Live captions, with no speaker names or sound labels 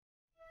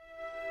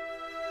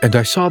And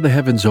I saw the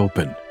heavens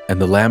open, and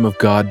the Lamb of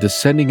God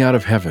descending out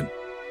of heaven.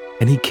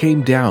 And he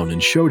came down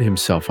and showed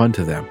himself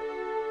unto them.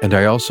 And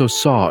I also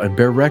saw and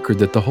bear record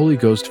that the Holy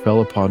Ghost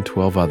fell upon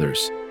 12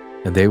 others,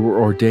 and they were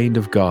ordained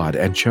of God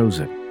and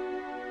chosen.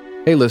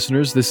 Hey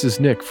listeners, this is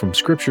Nick from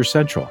Scripture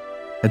Central,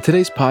 and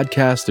today's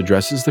podcast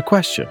addresses the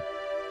question,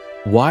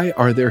 why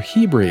are there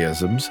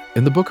Hebraisms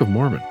in the Book of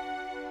Mormon?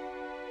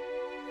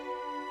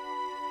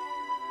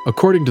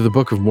 According to the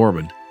Book of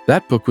Mormon,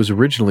 that book was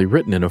originally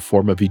written in a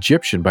form of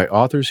Egyptian by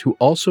authors who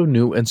also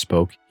knew and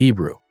spoke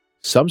Hebrew.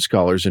 Some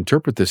scholars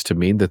interpret this to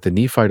mean that the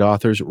Nephite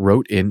authors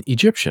wrote in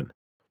Egyptian,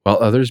 while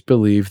others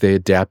believe they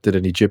adapted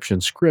an Egyptian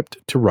script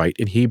to write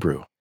in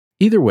Hebrew.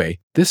 Either way,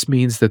 this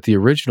means that the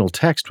original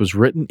text was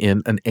written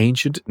in an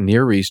ancient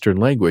Near Eastern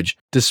language,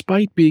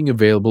 despite being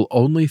available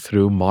only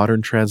through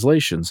modern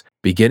translations,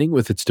 beginning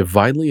with its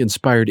divinely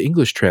inspired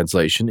English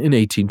translation in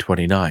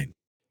 1829.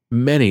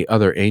 Many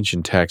other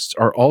ancient texts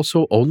are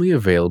also only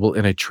available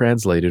in a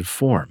translated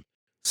form,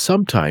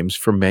 sometimes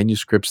from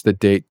manuscripts that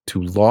date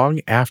to long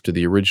after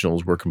the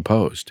originals were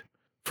composed.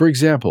 For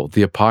example,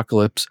 the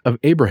Apocalypse of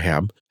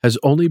Abraham has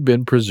only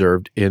been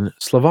preserved in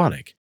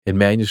Slavonic, in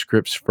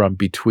manuscripts from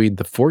between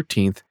the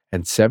 14th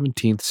and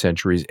 17th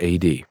centuries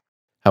AD.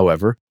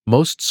 However,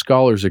 most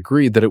scholars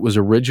agree that it was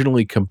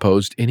originally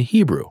composed in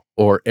Hebrew,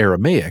 or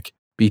Aramaic,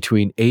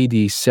 between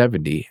AD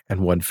 70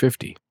 and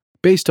 150.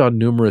 Based on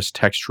numerous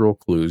textual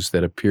clues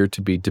that appear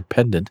to be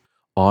dependent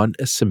on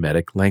a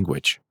Semitic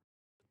language.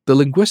 The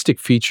linguistic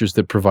features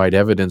that provide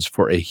evidence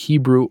for a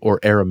Hebrew or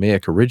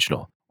Aramaic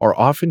original are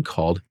often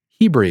called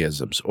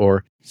Hebraisms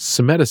or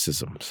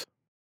Semiticisms.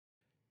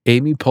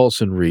 Amy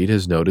Paulson Reed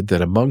has noted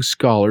that among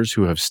scholars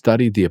who have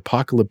studied the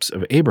Apocalypse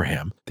of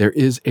Abraham, there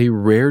is a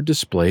rare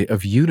display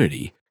of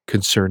unity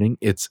concerning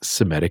its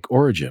Semitic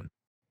origin.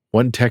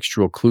 One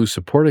textual clue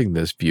supporting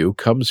this view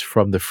comes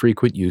from the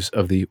frequent use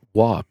of the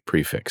wa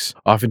prefix,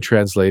 often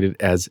translated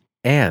as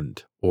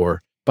and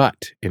or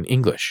but in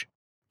English.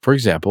 For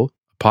example,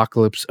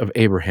 Apocalypse of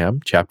Abraham,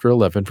 chapter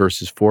 11,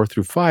 verses 4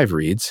 through 5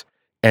 reads,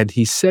 "And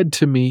he said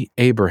to me,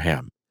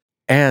 Abraham,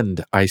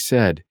 and I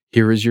said,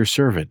 Here is your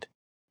servant.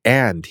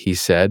 And he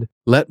said,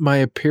 Let my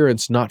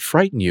appearance not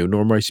frighten you,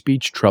 nor my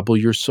speech trouble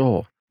your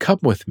soul.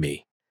 Come with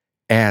me,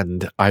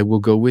 and I will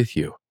go with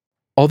you."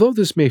 Although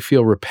this may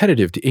feel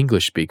repetitive to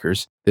English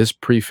speakers, this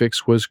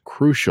prefix was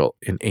crucial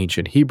in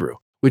ancient Hebrew,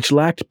 which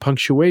lacked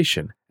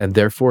punctuation and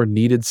therefore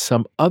needed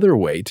some other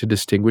way to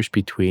distinguish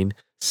between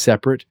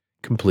separate,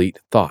 complete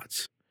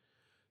thoughts.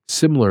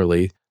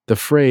 Similarly, the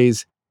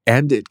phrase,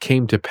 "and it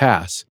came to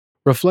pass,"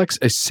 reflects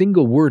a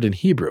single word in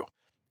Hebrew.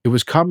 It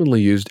was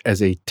commonly used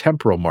as a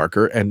temporal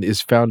marker and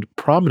is found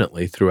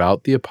prominently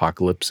throughout the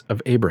Apocalypse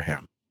of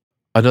Abraham.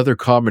 Another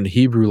common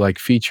Hebrew-like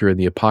feature in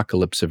the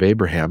Apocalypse of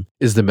Abraham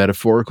is the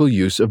metaphorical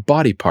use of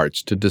body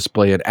parts to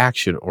display an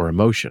action or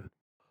emotion.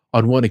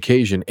 On one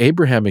occasion,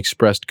 Abraham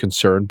expressed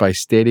concern by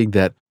stating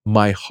that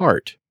 "my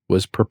heart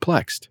was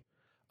perplexed."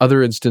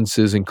 Other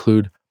instances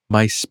include,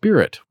 "My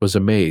spirit was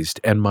amazed,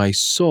 and my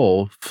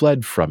soul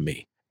fled from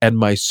me, and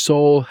my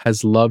soul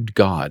has loved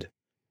God."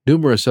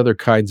 Numerous other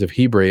kinds of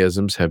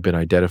Hebraisms have been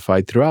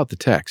identified throughout the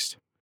text.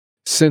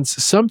 Since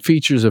some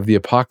features of the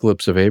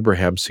Apocalypse of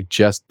Abraham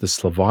suggest the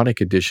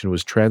Slavonic edition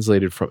was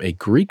translated from a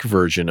Greek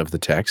version of the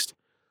text,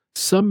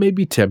 some may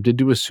be tempted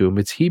to assume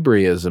its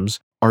Hebraisms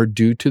are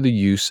due to the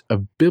use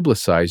of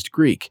biblicized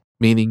Greek,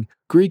 meaning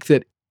Greek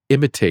that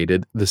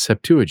imitated the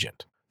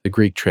Septuagint, the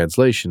Greek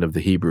translation of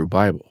the Hebrew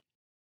Bible.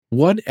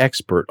 One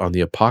expert on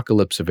the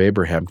Apocalypse of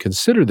Abraham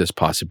considered this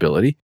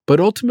possibility, but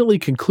ultimately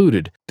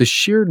concluded the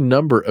sheer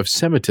number of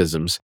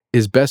Semitisms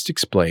is best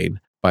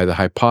explained by the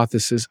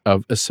hypothesis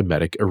of a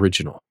Semitic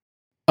original.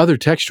 Other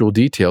textual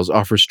details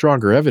offer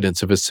stronger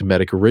evidence of a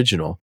Semitic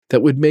original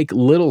that would make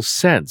little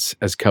sense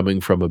as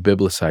coming from a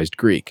biblicized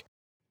Greek.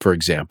 For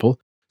example,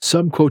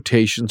 some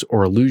quotations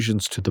or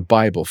allusions to the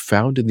Bible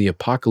found in the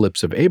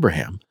Apocalypse of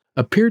Abraham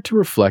appear to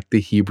reflect the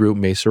Hebrew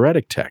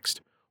Masoretic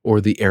text, or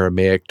the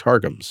Aramaic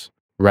Targums,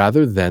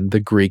 rather than the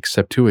Greek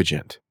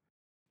Septuagint.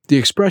 The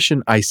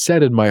expression, "I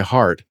said in my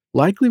heart,"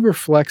 likely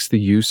reflects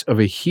the use of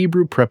a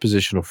Hebrew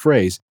prepositional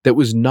phrase that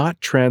was not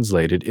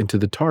translated into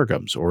the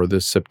Targums or the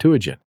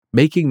Septuagint,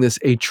 making this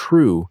a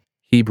true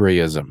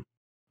Hebraism.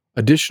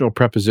 Additional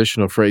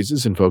prepositional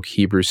phrases invoke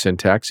Hebrew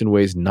syntax in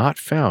ways not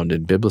found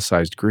in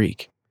biblicized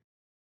Greek.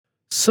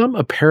 Some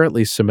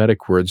apparently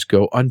Semitic words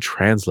go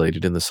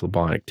untranslated in the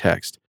Slavonic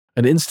text.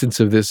 An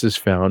instance of this is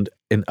found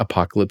in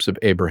Apocalypse of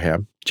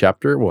Abraham,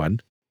 chapter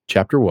 1,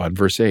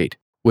 verse 8.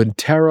 When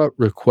Terah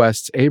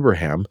requests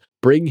Abraham,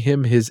 bring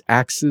him his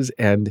axes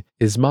and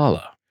his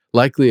mala,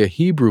 likely a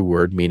Hebrew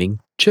word meaning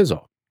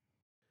chisel.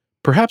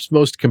 Perhaps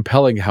most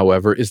compelling,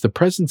 however, is the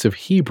presence of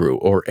Hebrew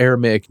or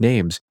Aramaic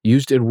names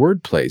used in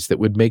wordplays that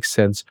would make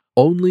sense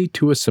only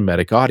to a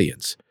Semitic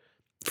audience.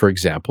 For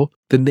example,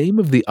 the name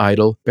of the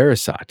idol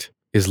Beresat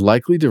is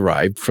likely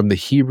derived from the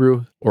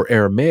Hebrew or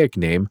Aramaic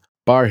name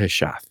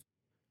Barheshath,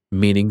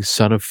 meaning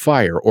son of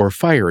fire or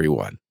fiery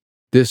one.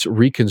 This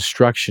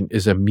reconstruction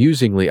is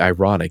amusingly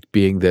ironic,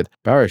 being that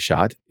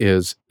Barishat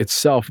is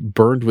itself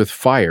burned with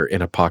fire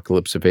in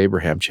Apocalypse of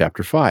Abraham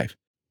chapter 5.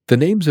 The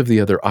names of the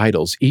other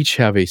idols each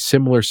have a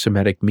similar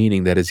Semitic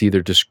meaning that is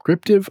either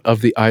descriptive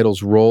of the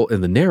idol's role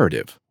in the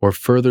narrative or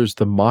furthers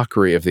the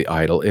mockery of the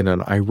idol in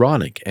an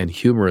ironic and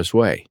humorous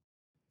way.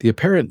 The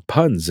apparent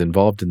puns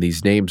involved in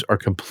these names are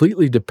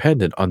completely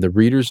dependent on the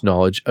reader's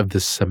knowledge of the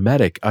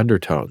Semitic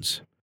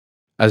undertones.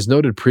 As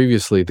noted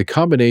previously, the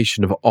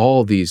combination of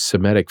all these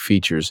Semitic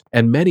features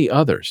and many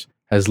others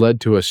has led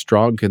to a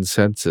strong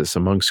consensus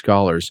among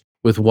scholars,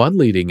 with one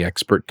leading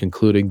expert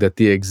concluding that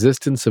the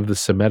existence of the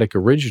Semitic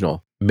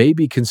original may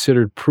be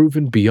considered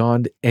proven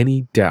beyond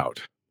any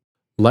doubt.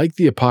 Like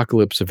the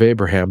Apocalypse of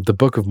Abraham, the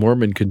Book of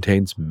Mormon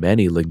contains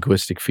many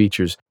linguistic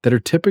features that are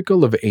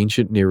typical of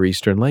ancient Near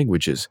Eastern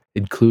languages,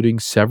 including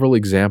several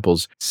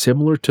examples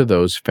similar to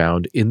those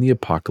found in the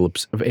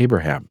Apocalypse of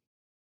Abraham.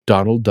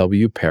 Donald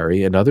W.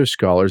 Perry and other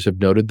scholars have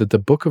noted that the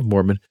Book of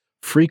Mormon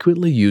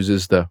frequently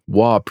uses the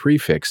wa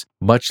prefix,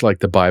 much like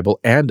the Bible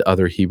and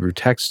other Hebrew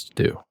texts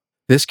do.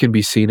 This can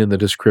be seen in the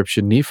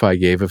description Nephi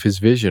gave of his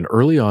vision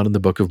early on in the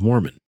Book of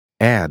Mormon.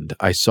 "And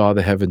I saw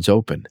the heavens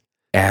open,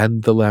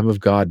 and the Lamb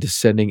of God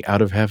descending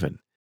out of heaven,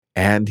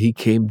 and he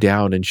came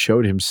down and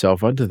showed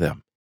himself unto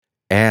them.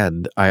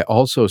 And I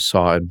also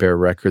saw and bear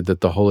record that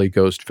the Holy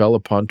Ghost fell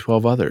upon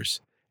 12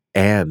 others,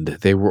 and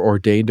they were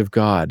ordained of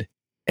God,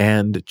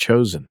 and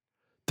chosen."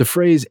 The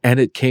phrase, "and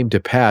it came to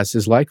pass,"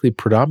 is likely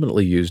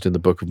predominantly used in the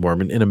Book of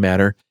Mormon in a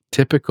manner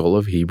typical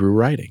of Hebrew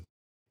writing.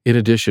 In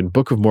addition,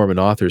 Book of Mormon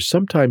authors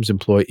sometimes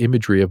employ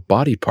imagery of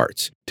body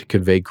parts to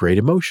convey great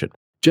emotion,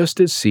 just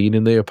as seen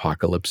in the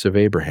Apocalypse of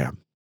Abraham.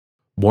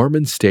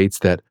 Mormon states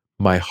that,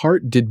 "My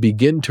heart did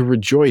begin to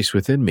rejoice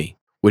within me,"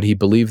 when he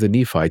believed the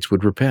Nephites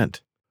would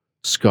repent.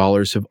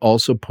 Scholars have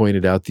also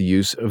pointed out the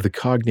use of the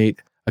cognate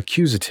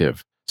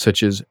accusative,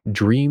 such as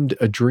 "dreamed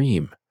a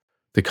dream."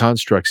 The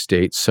construct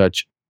states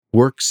such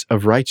 "works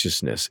of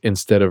righteousness"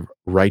 instead of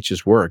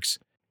 "righteous works,"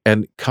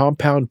 and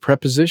compound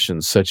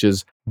prepositions such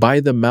as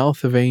 "by the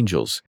mouth of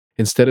angels"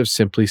 instead of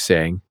simply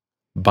saying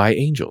 "by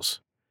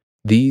angels."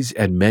 These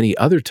and many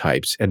other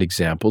types and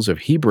examples of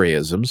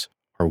Hebraisms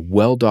are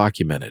well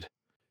documented.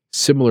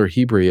 Similar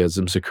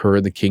Hebraisms occur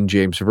in the King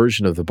James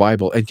Version of the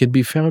Bible and can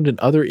be found in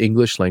other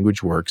English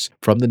language works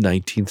from the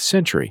 19th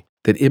century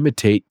that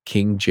imitate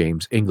King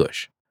James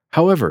English.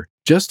 However,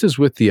 just as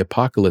with the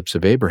Apocalypse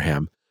of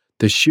Abraham,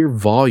 the sheer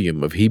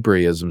volume of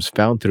Hebraisms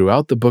found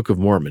throughout the Book of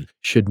Mormon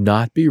should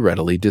not be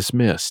readily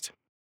dismissed.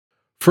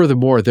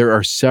 Furthermore, there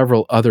are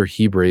several other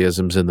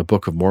Hebraisms in the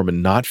Book of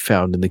Mormon not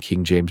found in the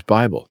King James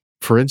Bible.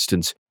 For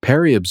instance,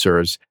 Perry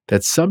observes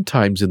that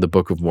sometimes in the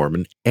Book of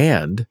Mormon,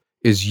 "and"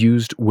 is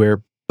used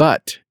where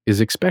 "but" is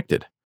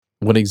expected.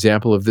 One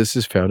example of this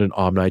is found in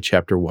Omni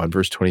chapter 1,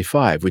 verse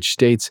 25, which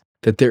states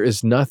that there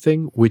is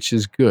nothing which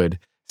is good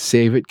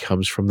save it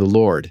comes from the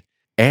Lord,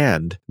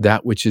 and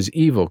that which is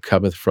evil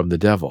cometh from the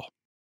devil.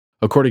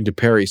 According to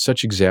Perry,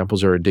 such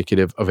examples are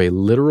indicative of a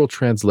literal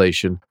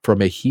translation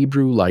from a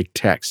Hebrew-like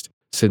text,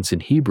 since in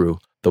Hebrew,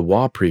 the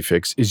wa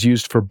prefix is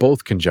used for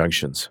both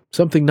conjunctions,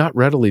 something not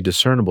readily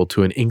discernible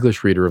to an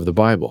English reader of the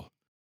Bible.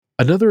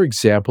 Another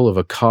example of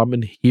a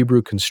common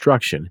Hebrew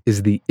construction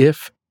is the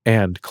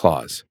if-and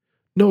clause.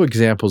 No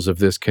examples of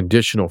this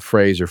conditional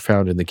phrase are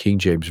found in the King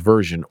James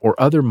Version or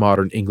other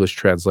modern English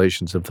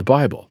translations of the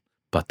Bible,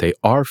 but they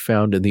are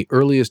found in the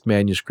earliest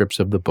manuscripts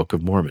of the Book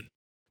of Mormon.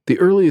 The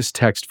earliest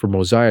text for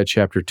Mosiah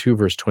chapter 2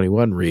 verse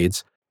 21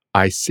 reads,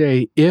 "I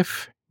say,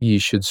 if ye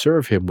should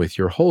serve him with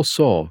your whole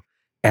soul,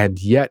 and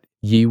yet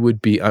ye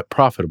would be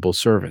unprofitable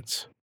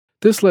servants."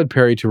 This led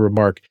Perry to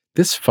remark,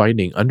 "This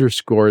finding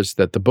underscores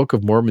that the Book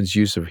of Mormon's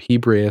use of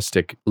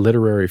Hebraistic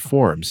literary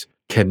forms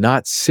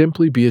cannot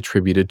simply be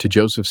attributed to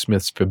Joseph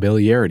Smith's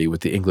familiarity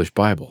with the English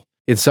Bible.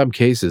 In some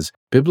cases,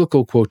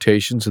 biblical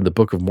quotations in the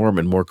Book of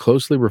Mormon more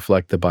closely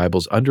reflect the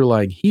Bible's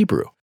underlying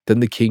Hebrew than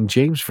the King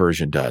James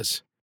Version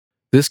does.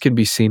 This can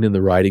be seen in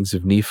the writings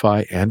of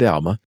Nephi and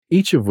Alma,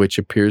 each of which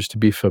appears to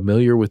be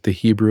familiar with the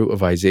Hebrew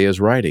of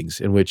Isaiah's writings,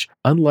 in which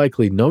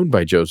unlikely known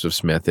by Joseph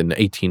Smith in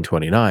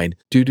 1829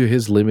 due to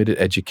his limited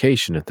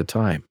education at the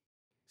time.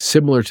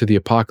 Similar to the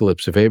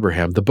Apocalypse of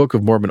Abraham, the Book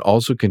of Mormon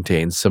also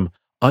contains some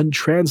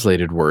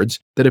untranslated words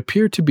that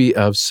appear to be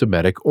of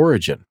Semitic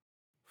origin.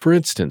 For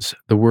instance,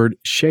 the word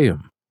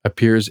sheum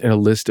appears in a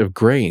list of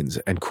grains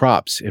and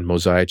crops in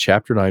Mosiah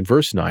chapter 9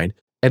 verse 9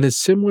 and is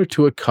similar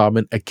to a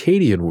common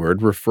Akkadian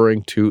word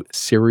referring to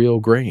cereal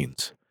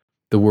grains.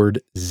 The word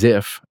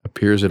ziph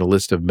appears in a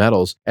list of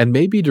metals and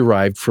may be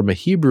derived from a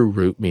Hebrew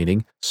root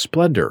meaning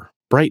splendor,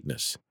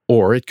 brightness,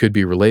 or it could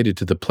be related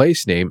to the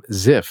place name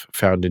Ziph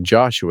found in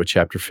Joshua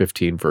chapter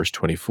 15 verse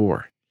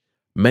 24.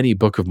 Many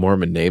Book of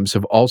Mormon names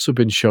have also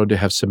been shown to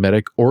have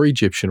Semitic or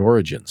Egyptian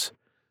origins.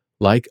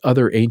 Like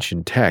other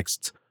ancient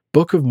texts,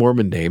 Book of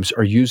Mormon names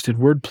are used in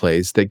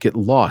wordplays that get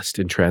lost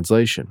in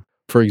translation.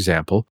 For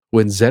example,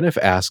 when Zeniff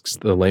asks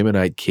the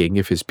Lamanite king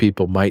if his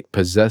people might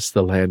possess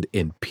the land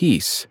in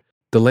peace,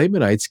 the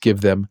Lamanites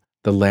give them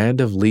the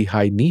land of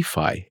Lehi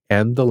Nephi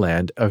and the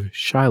land of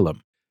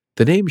Shilom.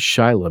 The name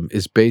Shilom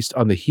is based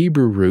on the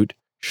Hebrew root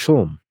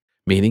shlom,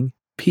 meaning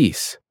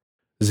peace.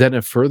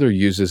 Zena further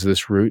uses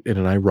this root in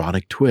an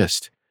ironic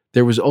twist.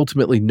 There was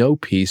ultimately no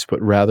peace,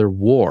 but rather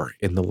war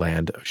in the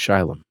land of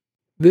Shilom.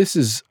 This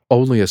is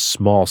only a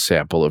small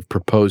sample of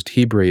proposed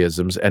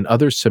Hebraisms and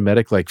other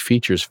Semitic-like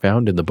features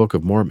found in the Book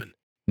of Mormon.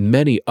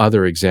 Many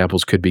other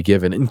examples could be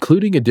given,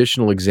 including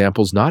additional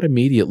examples not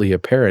immediately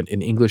apparent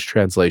in English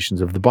translations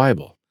of the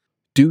Bible.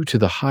 Due to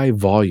the high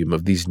volume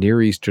of these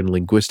Near Eastern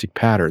linguistic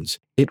patterns,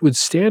 it would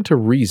stand to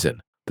reason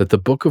that the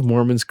Book of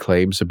Mormon's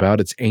claims about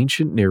its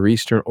ancient Near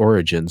Eastern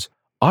origins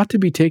ought to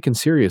be taken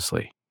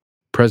seriously.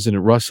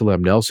 President Russell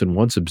M. Nelson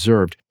once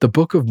observed, "The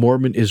Book of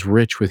Mormon is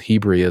rich with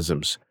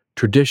Hebraisms,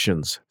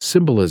 traditions,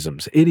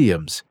 symbolisms,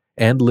 idioms,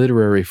 and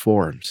literary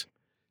forms."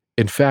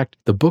 In fact,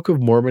 the Book of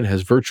Mormon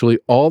has virtually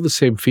all the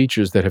same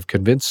features that have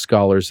convinced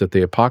scholars that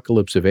the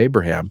Apocalypse of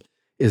Abraham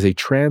is a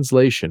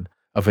translation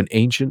of an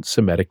ancient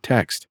Semitic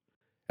text.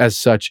 As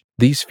such,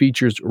 these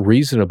features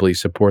reasonably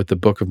support the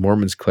Book of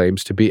Mormon's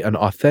claims to be an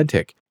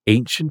authentic,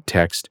 ancient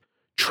text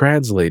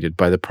translated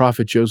by the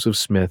prophet Joseph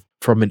Smith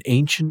from an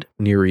ancient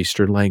Near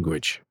Eastern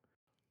language.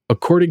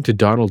 According to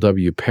Donald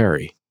W.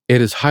 Perry, it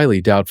is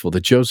highly doubtful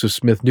that Joseph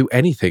Smith knew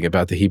anything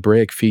about the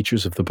Hebraic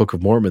features of the Book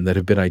of Mormon that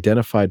have been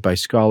identified by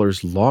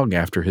scholars long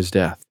after his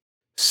death.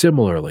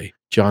 Similarly,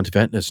 John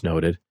Ventness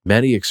noted,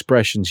 many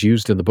expressions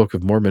used in the Book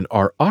of Mormon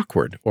are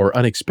awkward or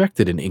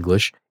unexpected in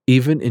English,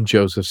 even in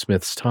Joseph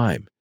Smith's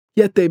time.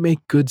 Yet they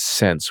make good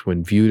sense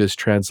when viewed as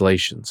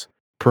translations,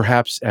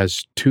 perhaps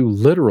as too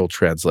literal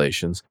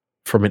translations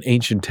from an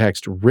ancient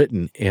text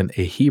written in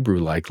a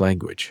Hebrew-like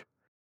language.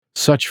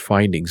 Such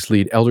findings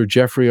lead Elder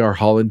Jeffrey R.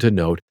 Holland to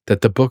note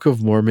that the Book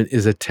of Mormon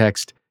is a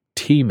text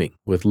teeming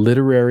with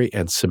literary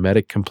and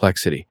Semitic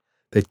complexity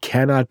that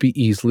cannot be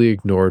easily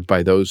ignored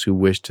by those who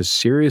wish to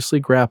seriously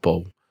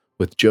grapple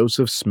with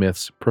Joseph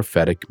Smith's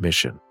prophetic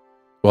mission.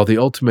 While the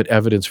ultimate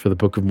evidence for the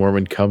Book of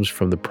Mormon comes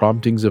from the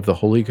promptings of the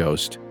Holy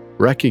Ghost,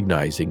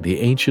 recognizing the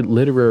ancient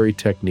literary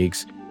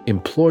techniques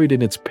employed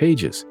in its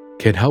pages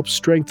can help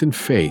strengthen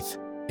faith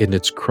in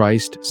its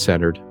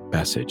Christ-centered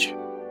message.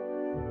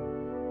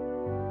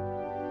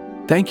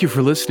 Thank you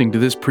for listening to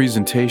this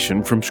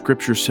presentation from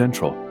Scripture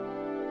Central.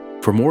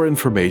 For more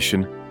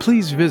information,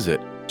 please visit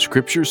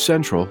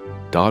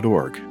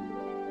scripturecentral.org.